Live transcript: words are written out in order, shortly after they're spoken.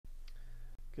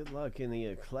Good luck in the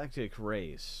eclectic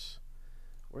race.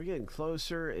 We're getting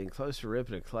closer and closer to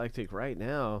ripping eclectic right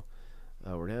now.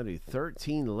 We're down to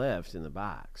 13 left in the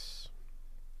box.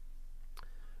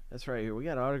 That's right here. We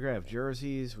got autographed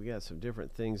jerseys. We got some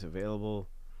different things available.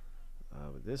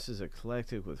 This is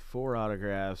eclectic with 4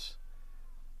 autographs.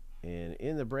 And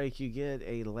in the break, you get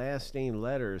a last name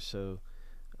letter. So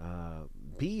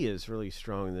B is really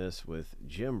strong in this with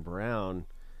Jim Brown.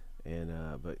 And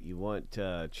but you want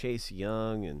Chase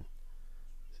Young and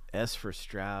S for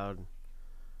Stroud.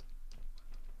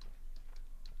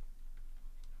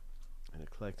 An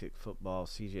eclectic football.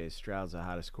 C.J. Stroud's the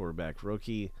hottest quarterback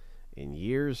rookie in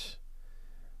years.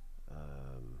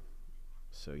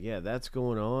 So yeah, that's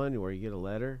going on where you get a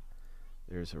letter.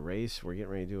 There's a race. We're getting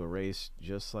ready to do a race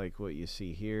just like what you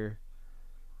see here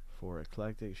for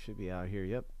eclectic. Should be out here.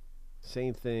 Yep.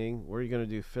 Same thing. We're going to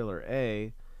do filler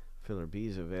A. Filler B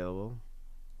is available.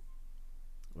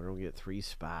 We're going to get 3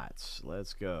 spots.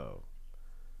 Let's go.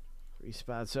 3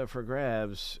 spots up for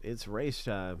grabs. It's race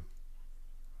time.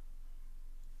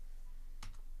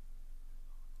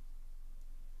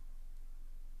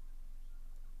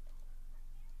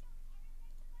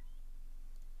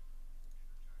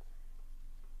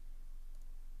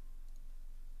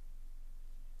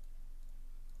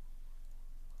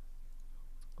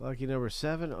 Lucky number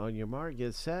 7 on your mark.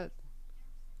 Get set.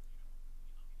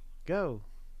 Go.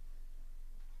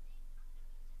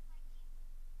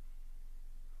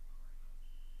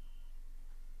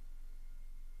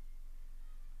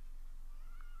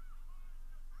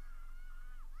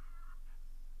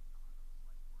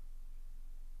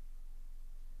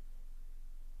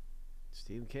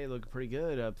 Stephen K looking pretty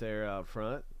good up there out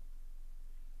front.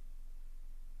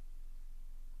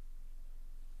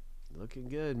 Looking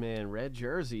good, man. Red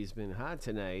jersey's been hot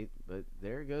tonight, but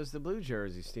there goes the blue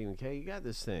jersey, Stephen K. You got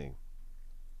this thing.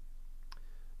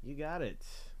 You got it.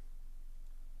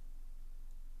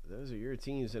 Those are your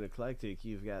teams in eclectic.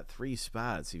 You've got 3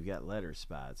 spots. You've got letter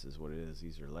spots is what it is.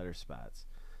 These are letter spots.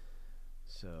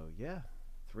 So, yeah.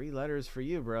 3 letters for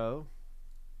you, bro.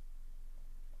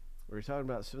 We're talking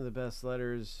about some of the best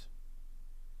letters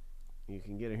you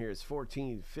can get in here. It's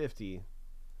 $14.50.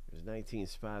 There's 19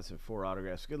 spots and 4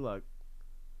 autographs. Good luck.